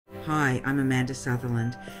Hi, I'm Amanda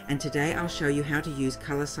Sutherland, and today I'll show you how to use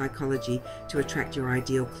colour psychology to attract your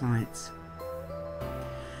ideal clients.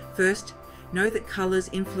 First, know that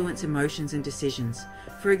colours influence emotions and decisions.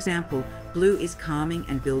 For example, blue is calming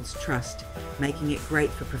and builds trust, making it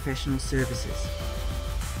great for professional services.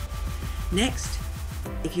 Next,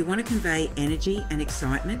 if you want to convey energy and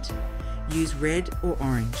excitement, use red or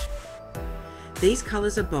orange. These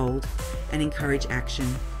colours are bold and encourage action,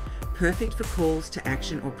 perfect for calls to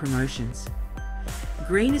action or promotions.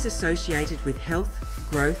 Green is associated with health,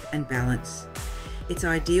 growth and balance. It's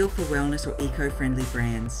ideal for wellness or eco-friendly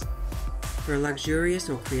brands. For a luxurious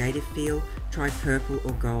or creative feel, try purple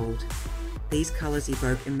or gold. These colours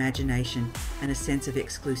evoke imagination and a sense of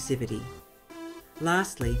exclusivity.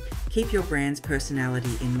 Lastly, keep your brand's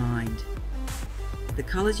personality in mind. The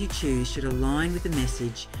colours you choose should align with the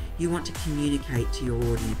message you want to communicate to your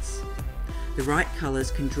audience. The right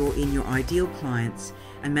colours can draw in your ideal clients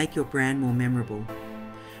and make your brand more memorable.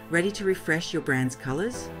 Ready to refresh your brand's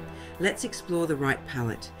colours? Let's explore the right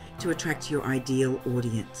palette to attract your ideal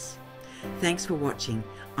audience. Thanks for watching.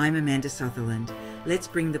 I'm Amanda Sutherland. Let's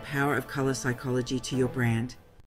bring the power of colour psychology to your brand.